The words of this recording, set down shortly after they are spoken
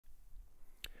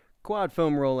Quad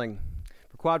foam rolling.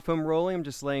 For quad foam rolling, I'm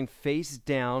just laying face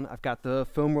down. I've got the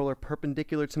foam roller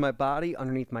perpendicular to my body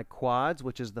underneath my quads,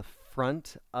 which is the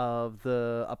front of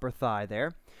the upper thigh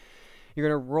there. You're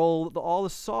going to roll all the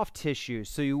soft tissues.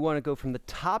 So you want to go from the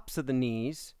tops of the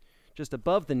knees, just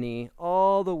above the knee,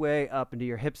 all the way up into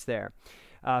your hips there.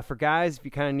 For guys, if you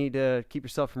kind of need to keep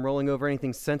yourself from rolling over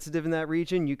anything sensitive in that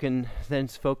region, you can then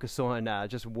focus on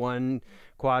just one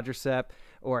quadricep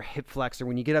or hip flexor.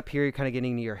 When you get up here, you're kind of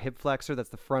getting to your hip flexor. That's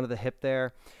the front of the hip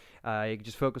there. You can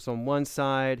just focus on one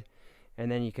side,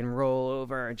 and then you can roll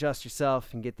over, adjust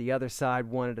yourself, and get the other side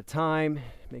one at a time.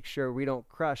 Make sure we don't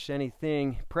crush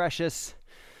anything precious.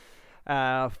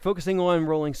 Focusing on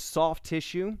rolling soft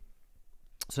tissue.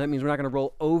 So that means we're not going to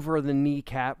roll over the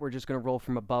kneecap. We're just going to roll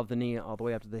from above the knee all the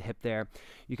way up to the hip there.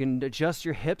 You can adjust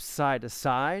your hips side to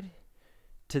side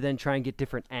to then try and get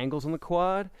different angles on the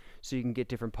quad, so you can get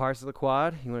different parts of the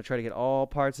quad. You want to try to get all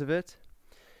parts of it.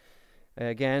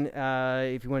 Again,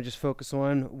 if you want to just focus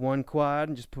on one quad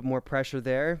and just put more pressure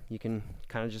there, you can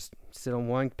kind of just sit on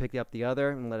one, pick up the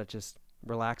other, and let it just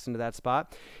relax into that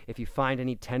spot. If you find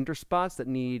any tender spots that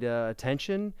need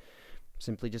attention,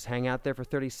 simply just hang out there for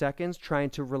 30 seconds, trying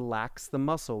to relax the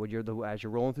muscle. As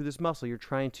you're rolling through this muscle, you're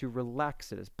trying to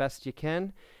relax it as best you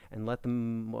can and let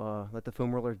the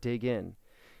foam roller dig in.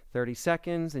 30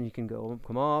 seconds, and you can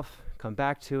come off, come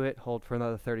back to it, hold for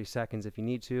another 30 seconds if you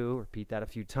need to, repeat that a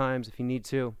few times if you need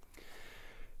to.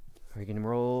 Or you can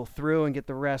roll through and get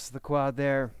the rest of the quad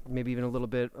there, maybe even a little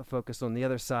bit of focus on the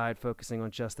other side, focusing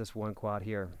on just this one quad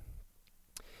here.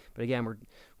 But again, when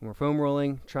we're foam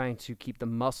rolling, trying to keep the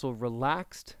muscle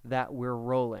relaxed that we're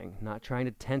rolling, not trying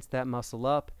to tense that muscle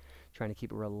up, trying to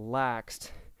keep it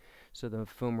relaxed so the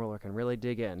foam roller can really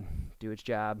dig in, do its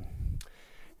job.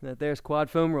 And there's quad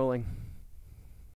foam rolling.